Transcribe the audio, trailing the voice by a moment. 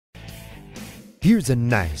Here's a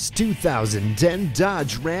nice 2010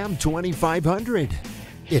 Dodge Ram 2500.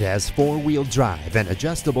 It has four-wheel drive and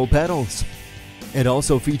adjustable pedals. It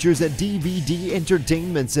also features a DVD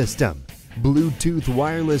entertainment system, Bluetooth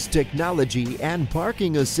wireless technology, and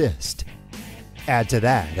parking assist. Add to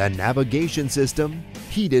that a navigation system,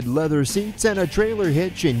 heated leather seats, and a trailer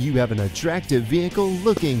hitch, and you have an attractive vehicle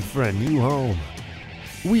looking for a new home.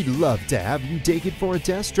 We'd love to have you take it for a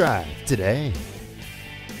test drive today.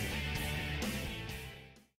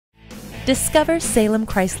 Discover Salem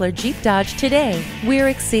Chrysler Jeep Dodge today. We're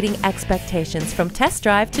exceeding expectations from test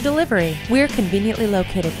drive to delivery. We're conveniently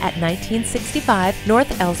located at 1965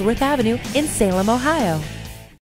 North Ellsworth Avenue in Salem, Ohio.